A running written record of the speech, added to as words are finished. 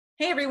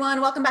Hey everyone,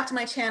 welcome back to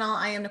my channel.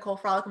 I am Nicole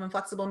Frolic, I'm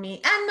Flexible Me,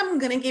 and I'm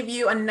gonna give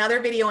you another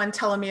video on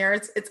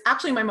telomeres. It's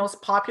actually my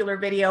most popular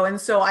video, and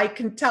so I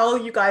can tell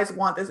you guys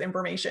want this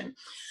information.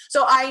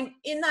 So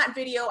in that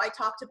video, I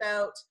talked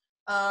about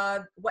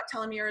what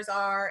telomeres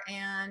are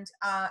and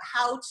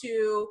how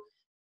to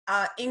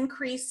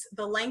increase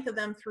the length of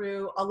them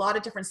through a lot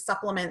of different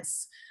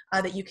supplements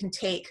that you can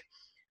take.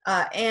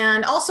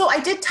 And also I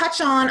did touch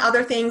on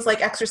other things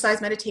like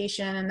exercise,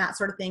 meditation, and that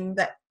sort of thing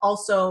that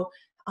also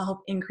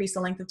help increase the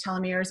length of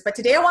telomeres. But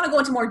today I want to go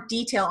into more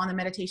detail on the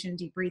meditation and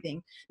deep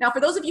breathing. Now,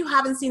 for those of you who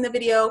haven't seen the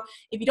video,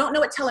 if you don't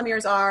know what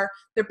telomeres are,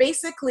 they're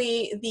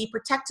basically the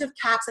protective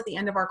caps at the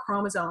end of our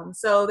chromosomes.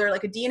 So they're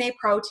like a DNA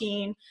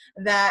protein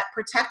that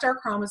protect our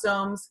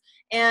chromosomes.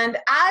 And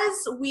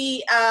as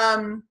we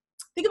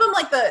think of them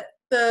like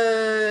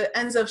the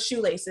ends of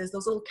shoelaces,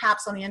 those little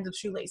caps on the ends of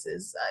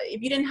shoelaces.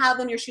 If you didn't have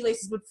them, your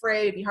shoelaces would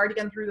fray. It'd be hard to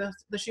get them through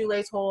the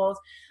shoelace holes.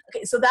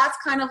 Okay, so that's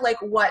kind of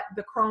like what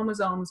the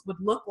chromosomes would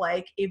look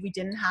like if we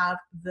didn't have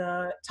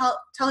the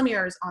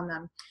telomeres on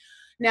them.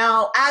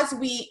 Now, as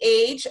we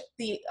age,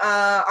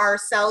 our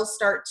cells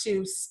start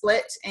to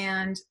split,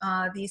 and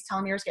these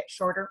telomeres get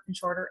shorter and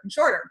shorter and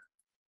shorter.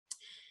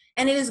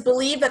 And it is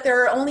believed that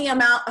there are only a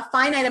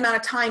finite amount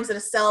of times that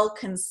a cell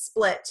can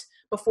split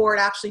before it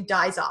actually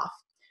dies off.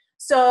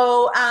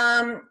 So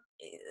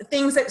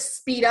things that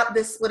speed up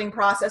this splitting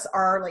process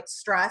are like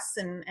stress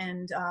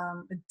and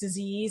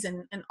disease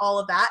and all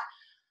of that.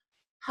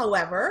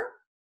 However,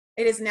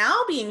 it is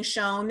now being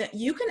shown that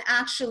you can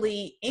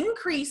actually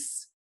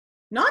increase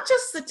not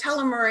just the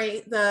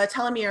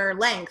telomere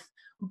length,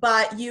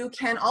 but you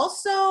can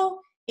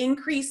also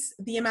increase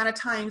the amount of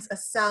times a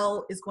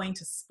cell is going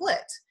to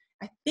split.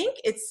 I think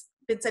it's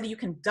been said you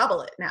can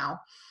double it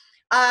now.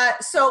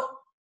 So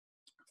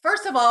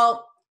first of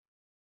all,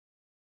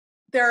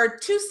 there are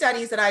two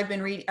studies that I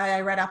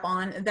read up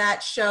on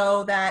that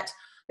show that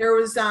there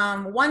was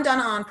one done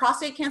on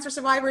prostate cancer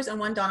survivors and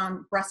one done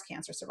on breast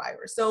cancer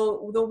survivors.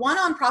 So the one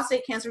on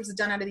prostate cancer was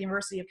done out of the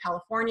University of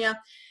California,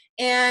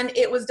 and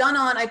it was done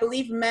on, I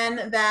believe,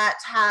 men that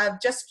have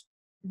just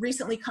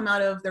recently come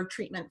out of their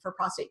treatment for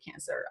prostate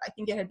cancer. I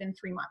think it had been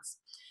 3 months.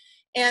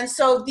 And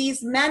so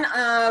these men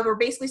were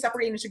basically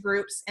separated into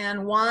groups,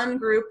 and one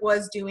group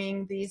was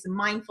doing these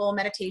mindful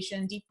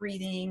meditation, deep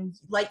breathing,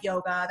 light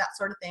yoga, that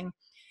sort of thing.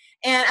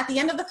 And at the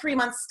end of the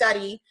 3-month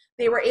study,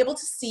 they were able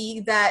to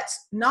see that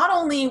not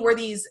only were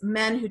these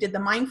men who did the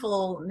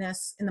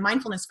mindfulness in the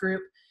mindfulness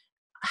group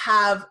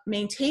have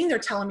maintained their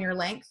telomere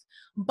length,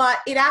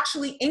 but it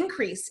actually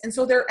increased. And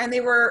so they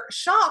were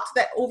shocked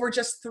that over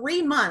just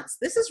 3 months,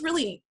 this is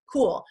really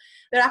cool,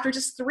 that after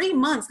just 3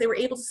 months, they were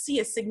able to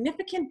see a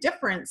significant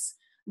difference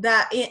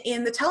that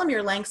in the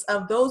telomere lengths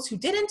of those who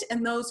didn't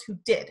and those who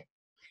did.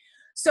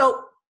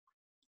 So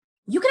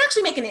you can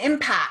actually make an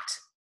impact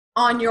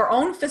on your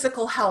own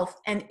physical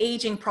health and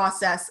aging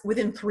process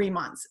within 3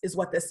 months is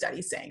what this study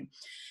is saying.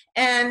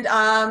 And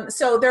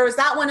so there was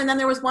that one, and then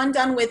there was one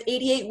done with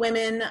 88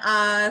 women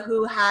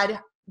who had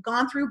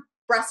gone through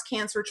breast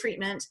cancer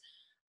treatment.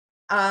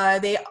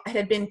 They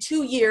had been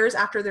 2 years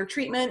after their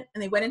treatment,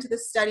 and they went into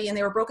this study, and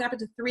they were broken up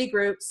into 3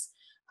 groups.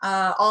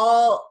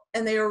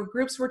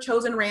 Groups were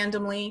chosen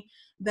randomly.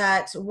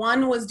 That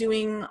one was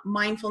doing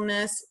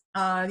mindfulness,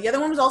 the other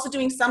one was also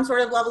doing some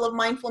sort of level of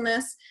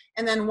mindfulness,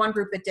 and then one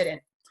group that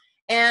didn't.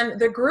 And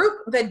the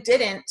group that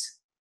didn't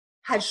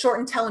had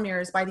shortened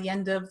telomeres by the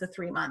end of the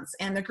 3 months.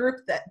 And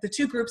the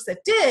 2 groups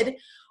that did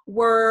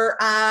were,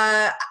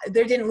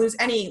 they didn't lose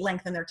any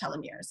length in their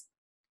telomeres.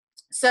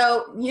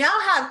 So you now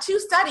have 2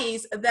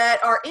 studies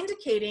that are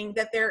indicating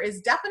that there is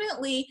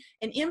definitely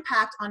an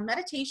impact on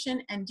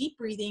meditation and deep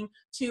breathing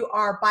to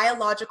our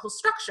biological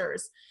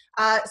structures.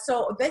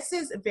 So this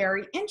is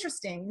very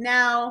interesting.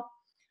 Now,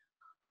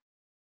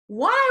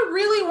 what I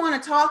really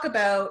want to talk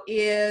about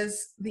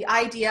is the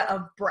idea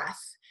of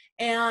breath.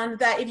 And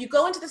that if you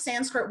go into the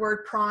Sanskrit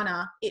word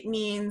prana, it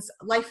means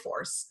life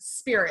force,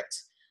 spirit.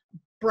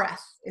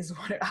 Breath is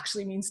what it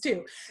actually means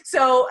too.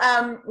 So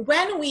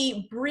when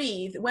we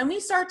breathe, when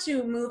we start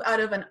to move out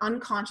of an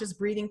unconscious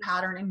breathing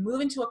pattern and move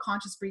into a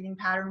conscious breathing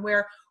pattern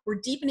where we're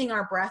deepening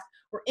our breath,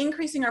 we're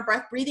increasing our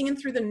breath, breathing in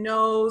through the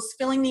nose,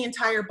 filling the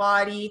entire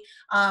body,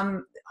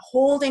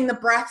 holding the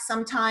breath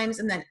sometimes,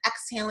 and then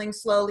exhaling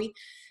slowly.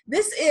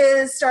 This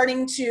is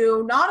starting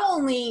to not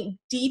only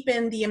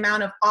deepen the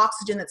amount of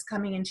oxygen that's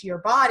coming into your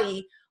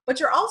body, but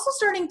you're also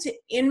starting to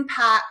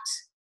impact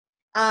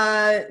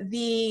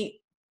the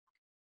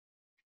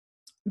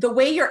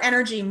way your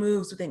energy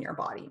moves within your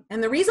body.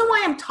 And the reason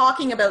why I'm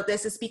talking about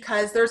this is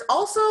because there's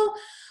also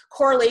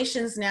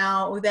correlations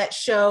now that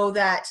show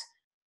that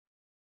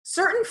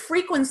certain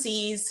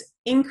frequencies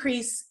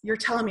increase your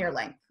telomere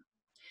length.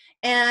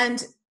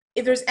 And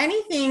if there's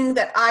anything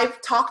that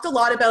I've talked a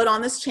lot about on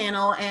this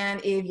channel,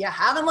 and if you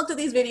haven't looked at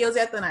these videos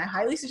yet, then I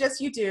highly suggest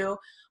you do,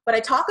 but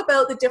I talk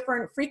about the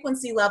different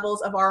frequency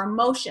levels of our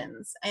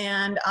emotions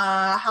and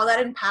how that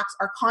impacts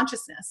our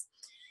consciousness.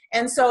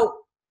 And so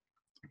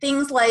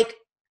things like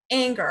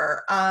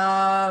anger,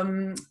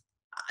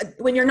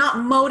 when you're not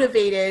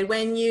motivated,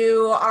 when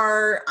you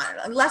are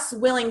less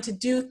willing to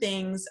do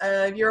things,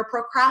 if you're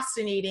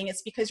procrastinating,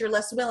 it's because you're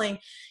less willing.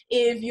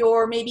 If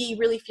you're maybe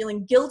really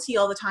feeling guilty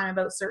all the time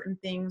about certain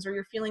things, or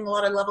you're feeling a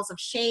lot of levels of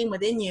shame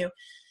within you,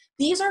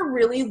 these are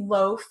really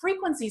low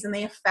frequencies and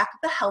they affect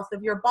the health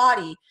of your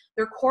body.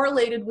 They're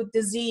correlated with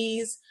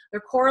disease.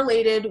 They're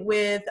correlated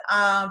with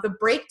the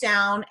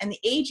breakdown and the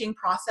aging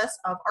process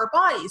of our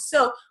bodies.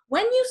 So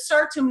when you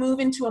start to move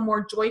into a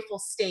more joyful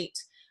state,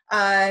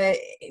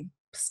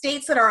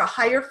 states that are a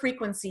higher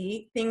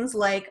frequency, things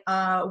like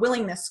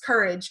willingness,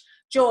 courage,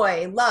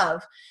 joy,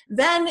 love,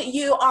 then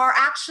you are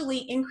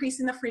actually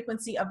increasing the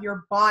frequency of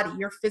your body,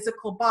 your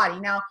physical body.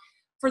 Now,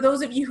 for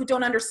those of you who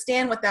don't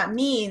understand what that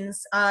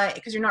means,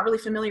 because you're not really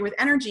familiar with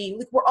energy,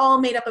 like, we're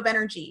all made up of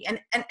energy, and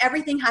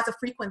everything has a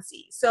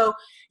frequency. So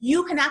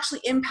you can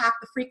actually impact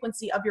the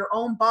frequency of your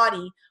own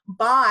body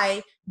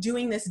by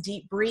doing this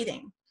deep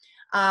breathing.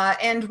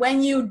 And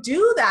when you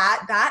do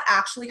that, that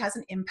actually has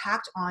an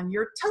impact on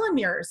your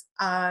telomeres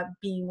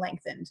being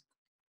lengthened.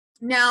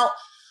 Now,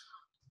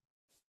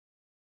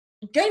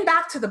 getting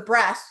back to the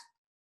breath,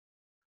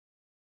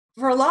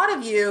 for a lot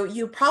of you,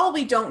 you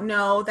probably don't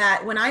know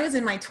that when I was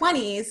in my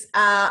 20s,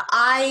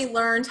 I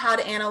learned how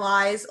to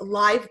analyze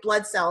live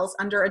blood cells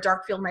under a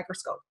dark field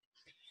microscope.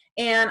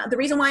 And the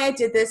reason why I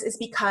did this is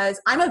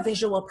because I'm a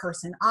visual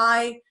person.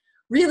 I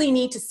really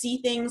need to see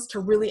things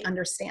to really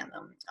understand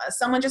them.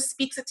 Someone just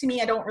speaks it to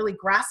me, I don't really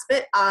grasp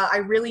it.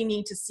 I really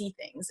need to see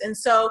things. And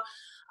so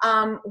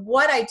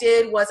what I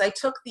did was I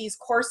took these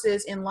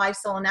courses in live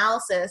cell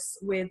analysis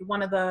with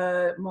one of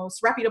the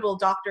most reputable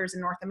doctors in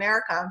North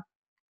America.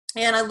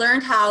 And I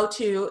learned how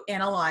to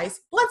analyze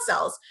blood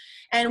cells.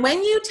 And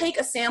when you take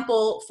a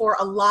sample for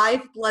a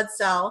live blood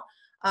cell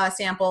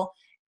sample,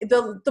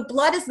 the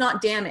blood is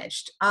not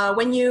damaged.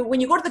 When you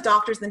go to the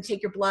doctors and then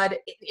take your blood,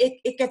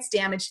 it gets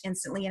damaged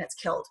instantly and it's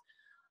killed.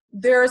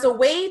 There's a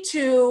way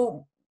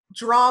to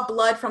draw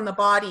blood from the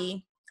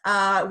body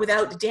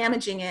without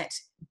damaging it.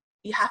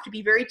 You have to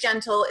be very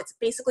gentle. It's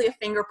basically a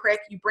finger prick.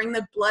 You bring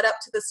the blood up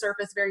to the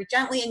surface very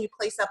gently and you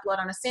place that blood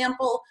on a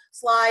sample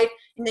slide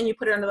and then you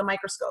put it under the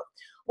microscope.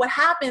 What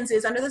happens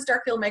is under this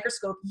dark field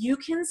microscope, you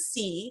can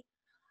see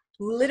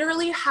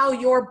literally how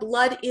your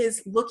blood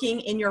is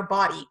looking in your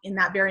body in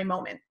that very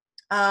moment.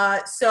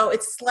 So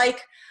it's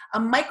like a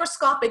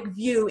microscopic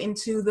view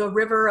into the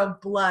river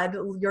of blood,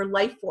 your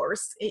life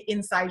force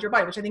inside your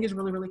body, which I think is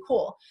really, really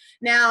cool.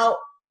 Now,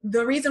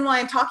 the reason why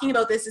I'm talking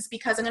about this is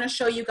because I'm going to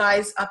show you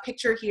guys a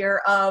picture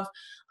here of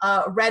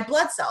red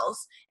blood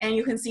cells. And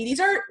you can see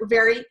these are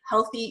very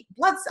healthy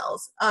blood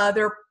cells.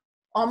 They're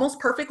almost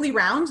perfectly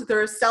round.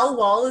 Their cell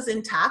wall is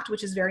intact,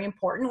 which is very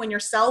important. When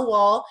your cell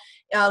wall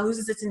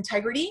loses its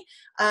integrity,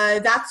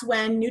 that's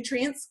when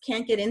nutrients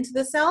can't get into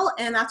the cell,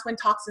 and that's when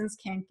toxins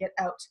can't get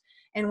out.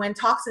 And when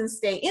toxins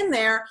stay in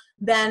there,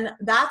 then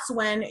that's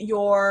when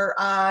your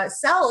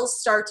cells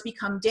start to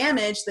become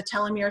damaged, the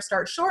telomeres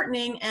start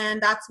shortening, and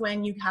that's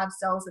when you have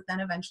cells that then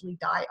eventually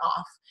die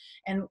off.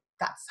 And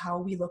that's how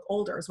we look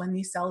older, is when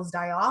these cells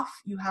die off,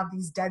 you have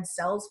these dead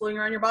cells floating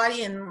around your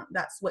body, and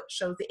that's what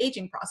shows the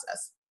aging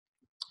process.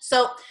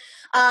 So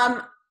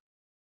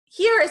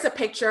here is a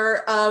picture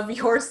of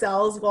your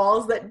cells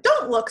walls that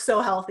don't look so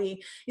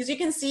healthy. As you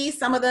can see,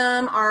 some of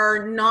them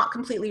are not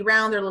completely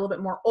round. They're a little bit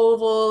more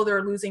oval.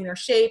 They're losing their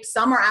shape.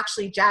 Some are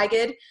actually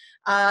jagged.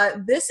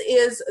 This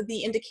is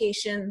the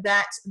indication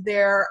that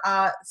their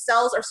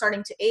cells are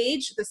starting to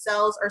age. The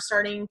cells are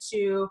starting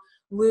to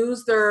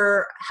lose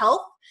their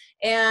health.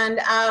 And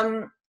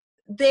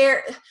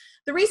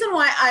the reason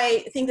why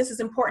I think this is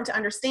important to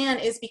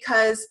understand is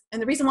because,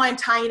 and the reason why I'm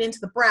tying it into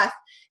the breath,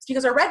 is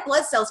because our red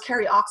blood cells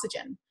carry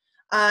oxygen.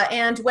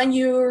 And when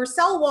your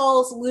cell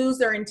walls lose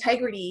their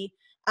integrity,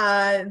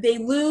 they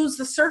lose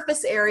the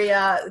surface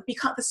area,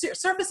 because the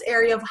surface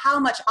area of how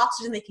much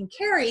oxygen they can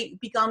carry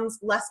becomes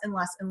less and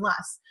less and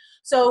less.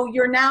 So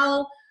your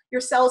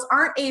cells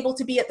aren't able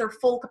to be at their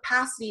full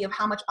capacity of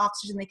how much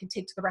oxygen they can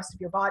take to the rest of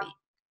your body.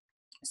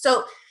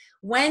 So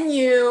when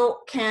you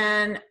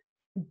can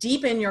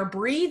deepen your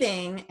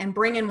breathing and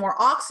bring in more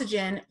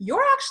oxygen,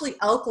 you're actually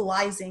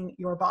alkalizing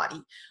your body,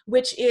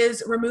 which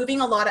is removing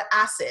a lot of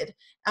acid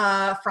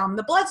from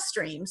the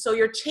bloodstream. So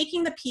you're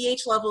taking the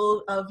pH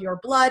level of your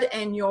blood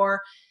and you're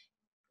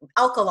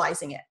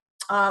alkalizing it.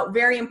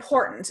 Very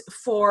important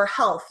for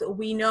health.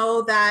 We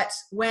know that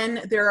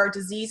when there are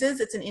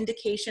diseases, it's an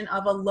indication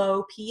of a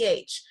low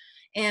pH.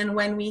 And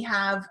when we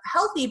have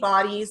healthy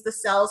bodies, the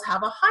cells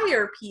have a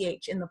higher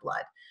pH in the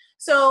blood.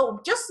 So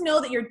just know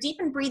that your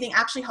deepened breathing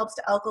actually helps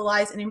to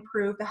alkalize and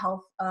improve the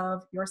health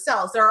of your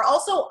cells. There are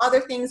also other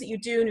things that you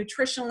do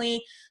nutritionally,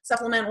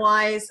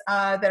 supplement-wise,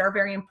 that are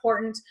very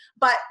important.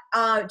 But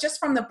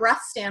just from the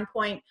breath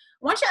standpoint,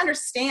 I want you to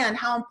understand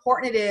how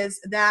important it is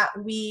that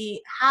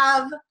we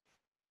have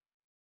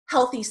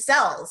healthy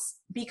cells,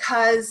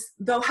 because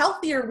the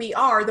healthier we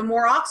are, the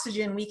more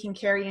oxygen we can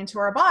carry into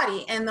our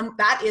body, and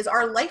that is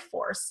our life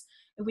force.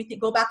 If we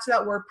go back to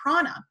that word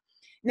prana.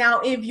 Now,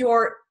 if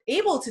you're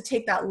able to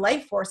take that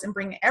life force and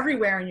bring it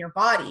everywhere in your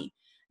body,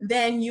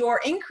 then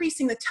you're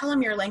increasing the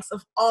telomere lengths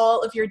of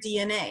all of your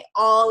DNA,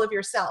 all of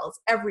your cells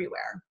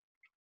everywhere.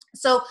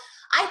 So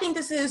I think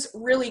this is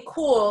really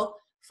cool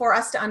for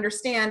us to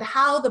understand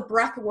how the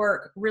breath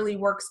work really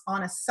works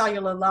on a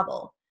cellular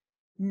level.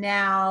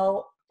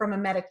 Now, from a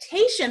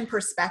meditation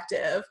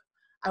perspective,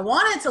 I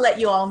wanted to let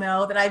you all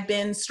know that I've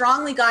been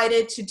strongly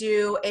guided to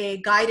do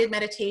a guided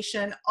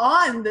meditation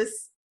on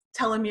this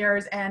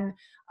telomeres and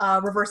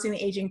reversing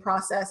the aging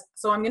process.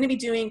 So I'm going to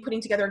be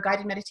putting together a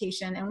guided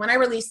meditation, and when I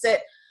release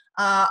it,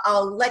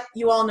 I'll let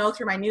you all know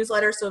through my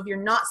newsletter. So if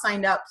you're not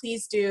signed up,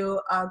 please do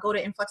go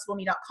to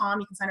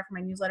inflexibleme.com. You can sign up for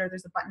my newsletter.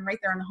 There's a button right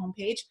there on the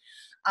homepage.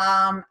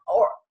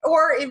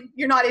 Or if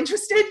you're not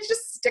interested,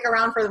 just stick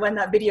around for when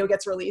that video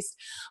gets released.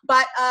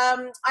 But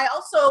I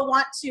also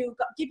want to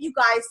give you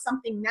guys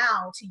something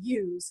now to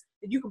use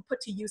that you can put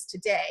to use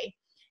today.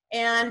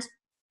 And,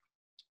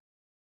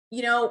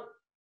 you know,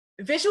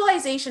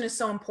 visualization is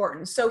so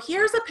important. So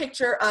here's a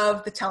picture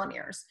of the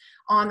telomeres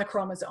on the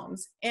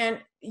chromosomes, and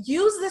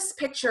use this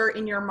picture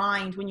in your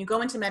mind when you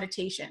go into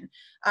meditation.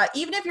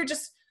 Even if you're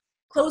just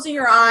closing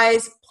your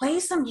eyes, play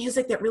some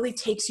music that really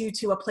takes you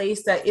to a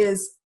place that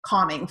is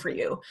calming for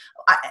you,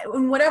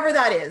 whatever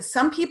that is.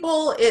 Some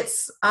people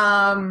it's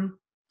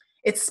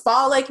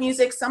spa-like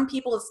music. Some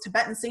people it's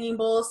Tibetan singing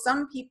bowls.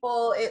 Some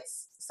people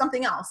it's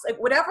something else. Like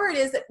whatever it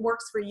is that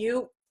works for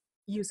you,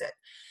 use it.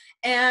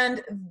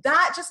 And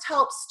that just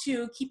helps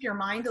to keep your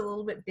mind a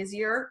little bit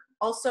busier.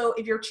 Also,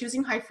 if you're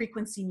choosing high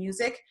frequency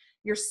music,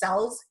 your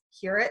cells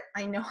hear it.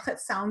 I know that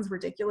sounds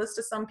ridiculous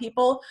to some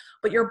people,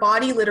 but your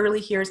body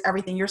literally hears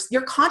everything.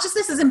 Your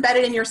consciousness is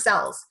embedded in your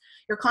cells.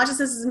 Your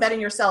consciousness is embedded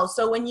in your cells.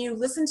 So when you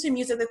listen to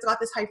music that's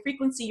got this high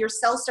frequency, your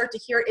cells start to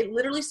hear it. It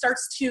literally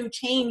starts to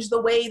change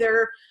the way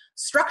their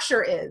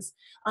structure is.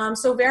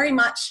 So very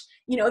much,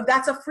 you know,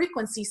 that's a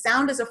frequency.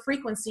 Sound is a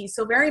frequency.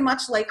 So very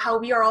much like how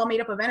we are all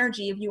made up of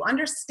energy, if you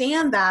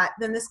understand that,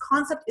 then this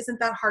concept isn't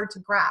that hard to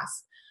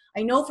grasp.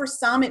 I know for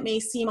some it may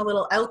seem a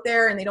little out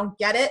there and they don't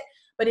get it,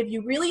 but if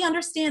you really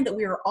understand that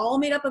we are all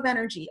made up of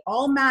energy,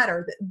 all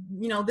matter, that,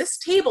 you know, this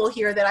table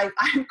here that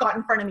I've got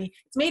in front of me,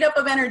 it's made up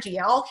of energy.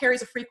 It all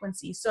carries a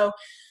frequency. So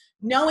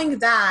knowing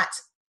that,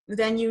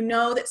 then you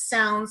know that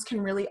sounds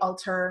can really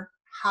alter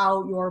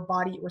how your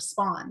body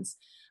responds.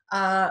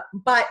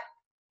 But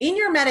in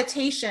your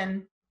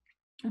meditation,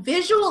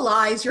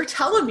 visualize your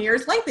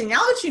telomeres lengthening.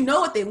 Now that you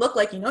know what they look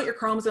like, you know what your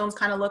chromosomes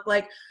kind of look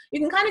like, you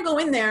can kind of go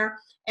in there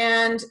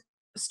and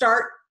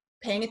start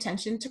paying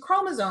attention to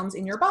chromosomes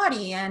in your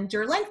body and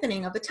your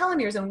lengthening of the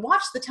telomeres, and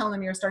watch the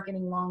telomeres start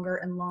getting longer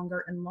and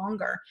longer and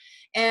longer.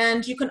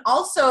 And you can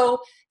also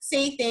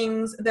say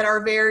things that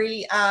are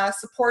very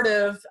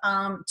supportive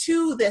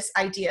to this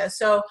idea.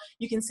 So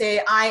you can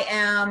say, I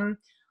am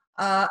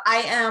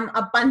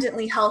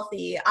abundantly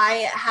healthy.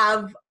 I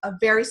have a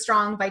very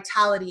strong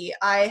vitality.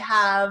 I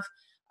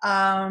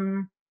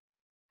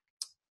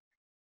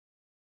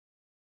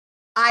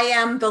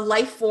am the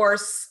life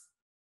force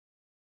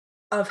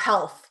of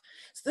health.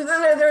 So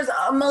there's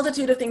a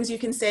multitude of things you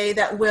can say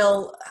that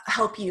will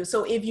help you.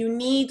 So if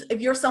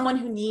you're someone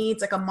who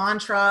needs like a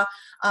mantra,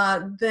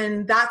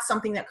 then that's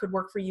something that could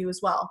work for you as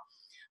well.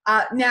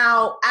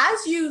 Now,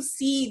 as you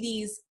see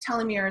these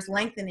telomeres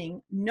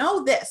lengthening,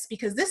 know this,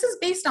 because this is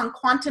based on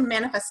quantum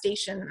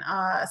manifestation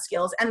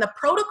skills and the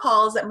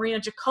protocols that Marina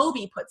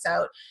Jacobi puts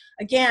out.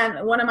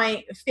 Again, one of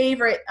my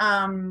favorite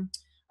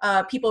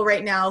people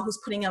right now who's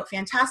putting out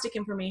fantastic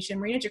information,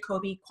 Marina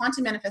Jacobi,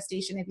 quantum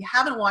manifestation. If you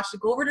haven't watched it,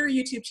 go over to her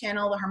YouTube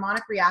channel, The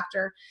Harmonic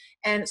Reactor,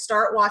 and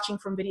start watching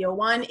from video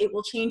 1. It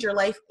will change your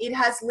life. It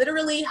has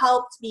literally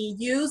helped me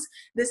use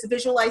this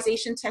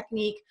visualization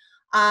technique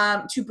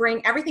to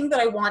bring everything that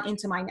I want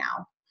into my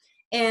now.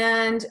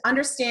 And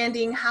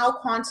understanding how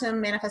quantum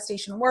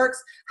manifestation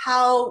works,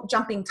 how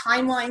jumping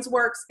timelines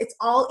works, it's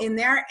all in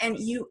there. And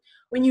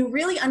when you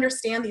really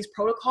understand these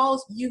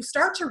protocols, you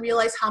start to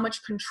realize how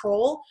much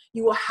control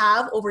you will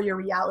have over your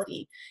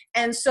reality.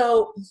 And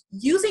so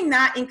using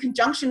that in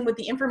conjunction with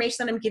the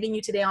information that I'm giving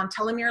you today on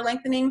telomere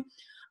lengthening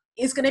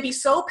is going to be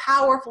so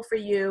powerful for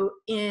you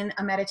in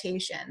a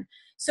meditation.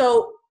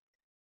 So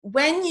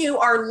when you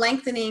are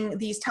lengthening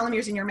these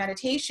telomeres in your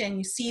meditation,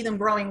 you see them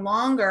growing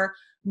longer,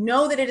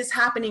 know that it is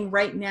happening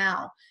right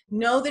now.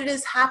 Know that it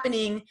is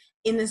happening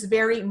in this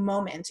very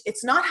moment.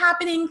 It's not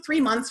happening 3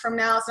 months from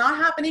now. It's not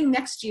happening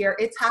next year.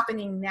 It's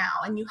happening now.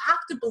 And you have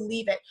to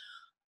believe it.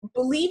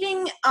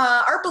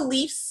 Our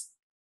beliefs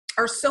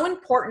are so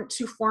important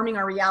to forming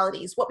our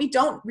realities. What we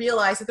don't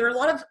realize is there are a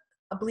lot of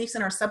beliefs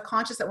in our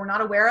subconscious that we're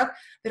not aware of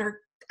that are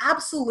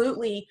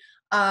absolutely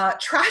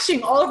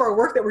trashing all of our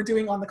work that we're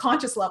doing on the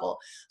conscious level.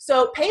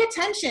 So pay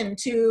attention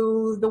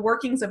to the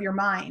workings of your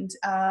mind,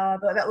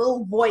 that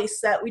little voice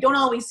that we don't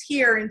always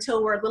hear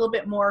until we're a little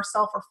bit more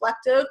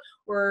self-reflective.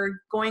 We're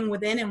going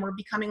within and we're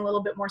becoming a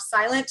little bit more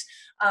silent,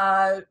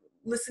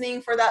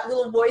 listening for that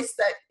little voice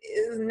that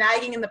is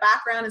nagging in the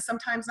background and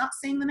sometimes not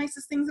saying the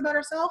nicest things about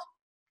ourselves.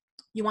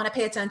 You want to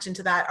pay attention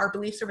to that. Our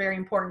beliefs are very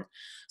important.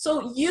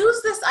 So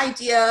use this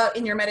idea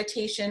in your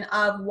meditation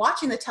of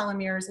watching the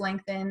telomeres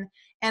lengthen.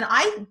 And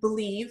I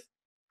believe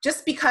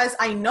just because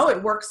I know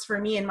it works for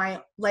me in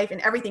my life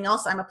and everything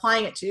else I'm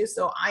applying it to,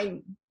 so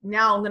I'm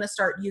going to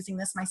start using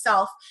this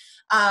myself,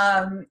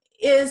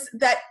 is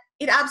that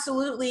it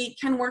absolutely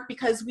can work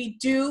because we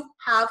do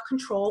have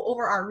control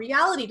over our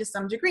reality to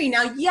some degree.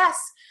 Now, yes,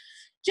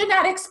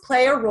 genetics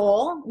play a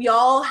role. We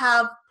all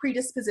have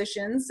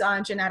predispositions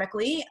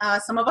genetically.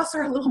 Some of us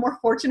are a little more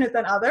fortunate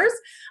than others,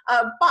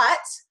 but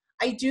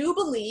I do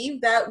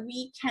believe that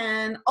we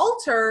can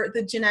alter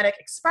the genetic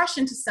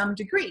expression to some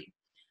degree.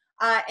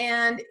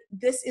 And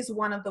this is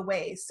one of the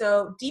ways.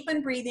 So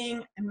deepened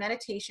breathing and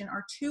meditation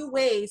are two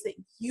ways that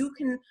you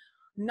can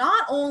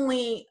not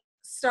only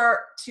start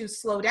to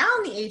slow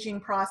down the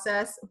aging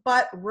process,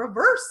 but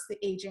reverse the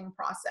aging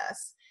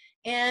process.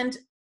 And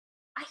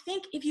I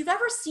think if you've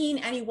ever seen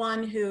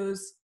anyone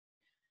who's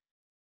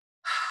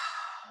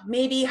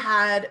maybe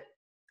had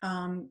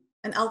an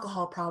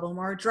alcohol problem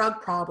or a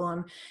drug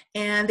problem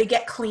and they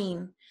get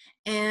clean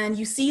and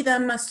you see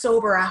them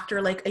sober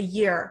after like a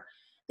year,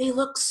 they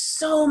look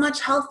so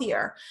much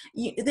healthier.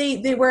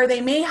 Where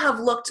they may have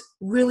looked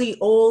really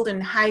old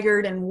and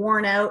haggard and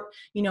worn out,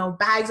 you know,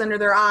 bags under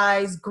their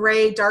eyes,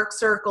 gray, dark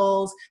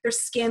circles, their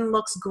skin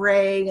looks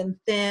gray and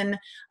thin,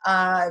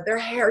 their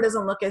hair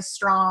doesn't look as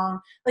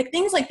strong, like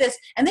things like this.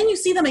 And then you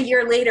see them a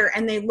year later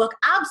and they look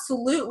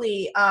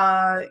absolutely,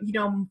 you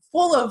know,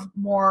 full of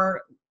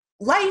more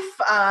life.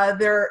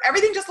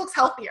 Everything just looks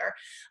healthier,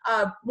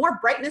 more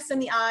brightness in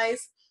the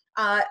eyes.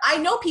 I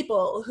know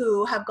people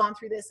who have gone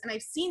through this and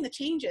I've seen the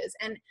changes,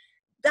 and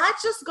that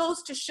just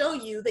goes to show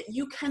you that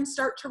you can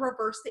start to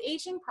reverse the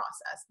aging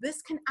process.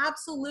 This can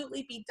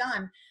absolutely be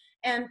done.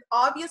 And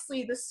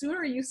obviously the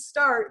sooner you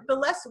start, the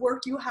less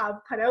work you have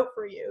cut out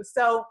for you.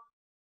 So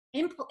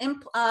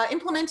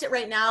implement it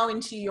right now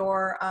into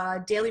your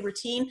daily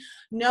routine.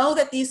 Know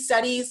that these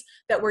studies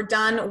that were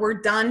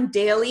done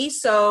daily.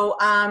 So,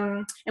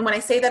 and when I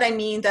say that, I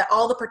mean that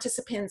all the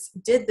participants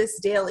did this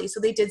daily. So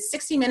they did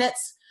 60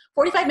 minutes,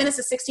 45 minutes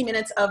to 60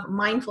 minutes of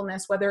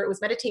mindfulness, whether it was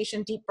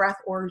meditation, deep breath,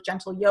 or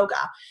gentle yoga.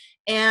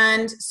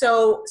 And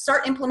so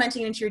start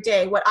implementing it into your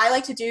day. What I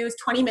like to do is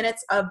 20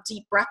 minutes of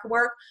deep breath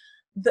work.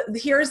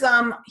 Here's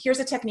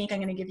a technique I'm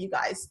going to give you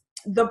guys.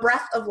 The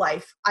breath of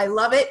life. I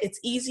love it. It's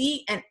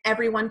easy and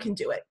everyone can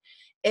do it.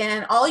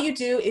 And all you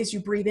do is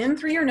you breathe in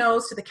through your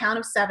nose to the count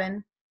of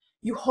 7.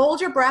 You hold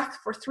your breath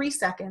for 3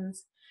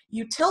 seconds.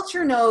 You tilt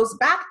your nose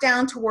back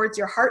down towards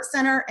your heart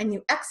center and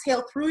you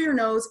exhale through your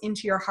nose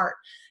into your heart.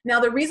 Now,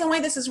 the reason why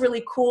this is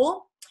really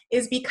cool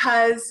is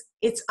because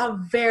it's a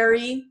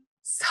very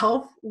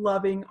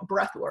self-loving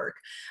breath work.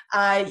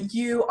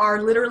 You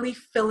are literally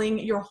filling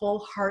your whole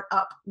heart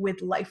up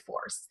with life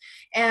force.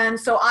 And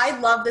so I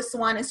love this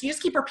one. And so you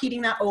just keep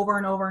repeating that over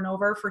and over and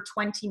over for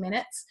 20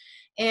 minutes.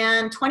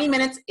 And 20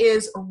 minutes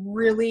is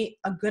really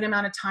a good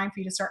amount of time for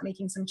you to start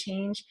making some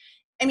change.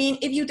 I mean,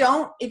 if you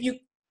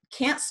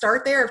can't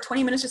start there, if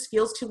 20 minutes just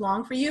feels too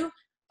long for you,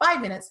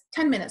 5 minutes,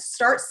 10 minutes,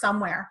 start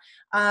somewhere.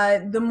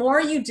 The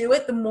more you do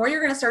it, the more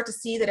you're going to start to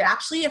see that it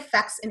actually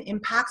affects and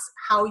impacts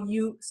how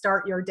you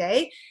start your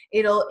day.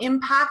 It'll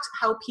impact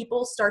how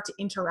people start to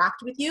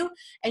interact with you,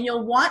 and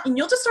you'll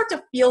just start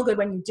to feel good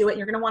when you do it. And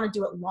you're going to want to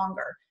do it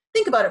longer.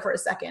 Think about it for a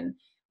second.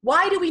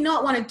 Why do we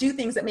not want to do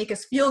things that make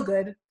us feel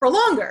good for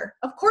longer?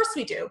 Of course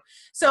we do.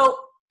 So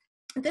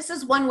this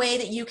is one way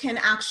that you can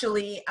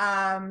actually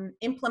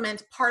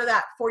implement part of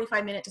that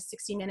 45-minute to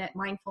 60-minute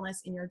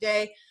mindfulness in your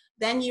day.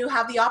 Then you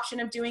have the option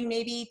of doing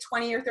maybe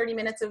 20 or 30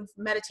 minutes of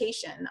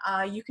meditation.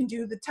 You can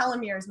do the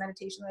telomeres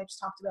meditation that I just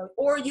talked about,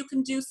 or you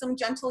can do some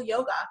gentle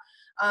yoga,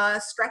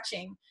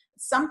 stretching,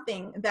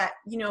 something that,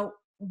 you know,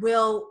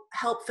 will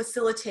help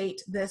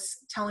facilitate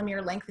this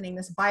telomere lengthening,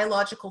 this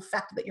biological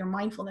effect that your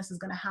mindfulness is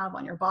going to have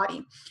on your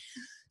body.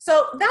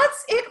 So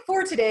that's it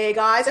for today,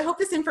 guys. I hope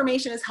this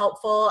information is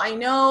helpful. I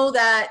know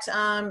that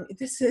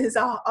this is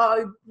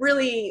a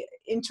really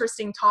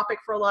interesting topic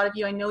for a lot of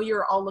you. I know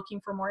you're all looking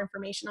for more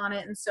information on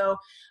it, and so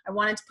I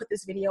wanted to put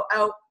this video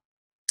out.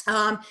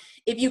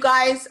 If you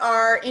guys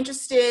are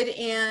interested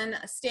in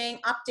staying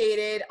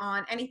updated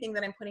on anything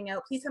that I'm putting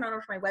out, please head on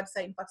over to my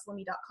website,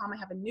 inflexibleme.com. I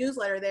have a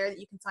newsletter there that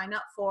you can sign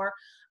up for.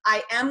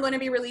 I am going to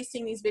be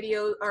releasing these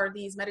videos or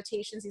these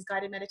meditations, these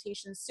guided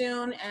meditations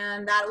soon,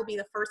 and that will be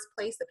the first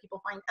place that people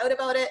find out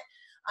about it.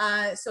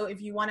 So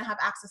if you want to have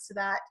access to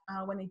that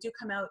when they do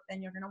come out,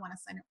 then you're going to want to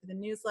sign up for the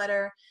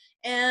newsletter.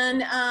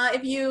 And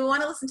if you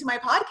want to listen to my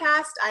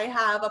podcast, I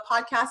have a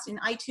podcast in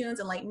iTunes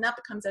and Lighten Up.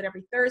 It comes out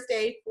every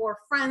Thursday for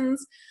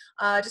friends,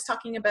 just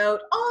talking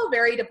about all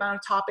varied amount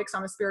of topics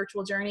on the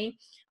spiritual journey.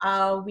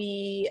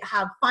 We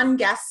have fun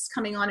guests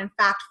coming on. In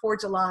fact, for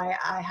July,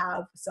 I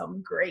have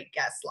some great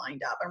guests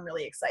lined up. I'm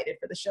really excited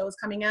for the shows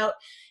coming out.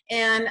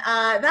 And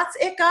that's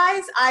it,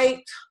 guys.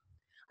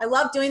 I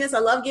love doing this. I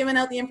love giving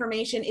out the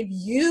information. If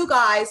you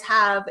guys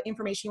have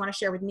information you want to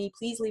share with me,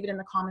 please leave it in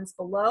the comments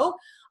below.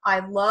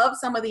 I love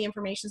some of the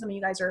information some of you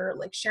guys are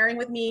like sharing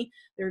with me.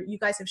 You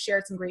guys have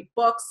shared some great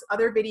books,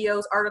 other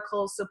videos,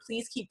 articles. So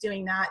please keep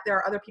doing that. There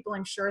are other people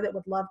I'm sure that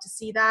would love to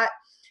see that.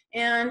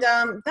 And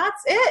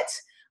that's it.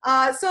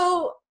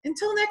 So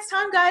until next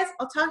time, guys,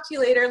 I'll talk to you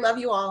later. Love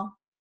you all.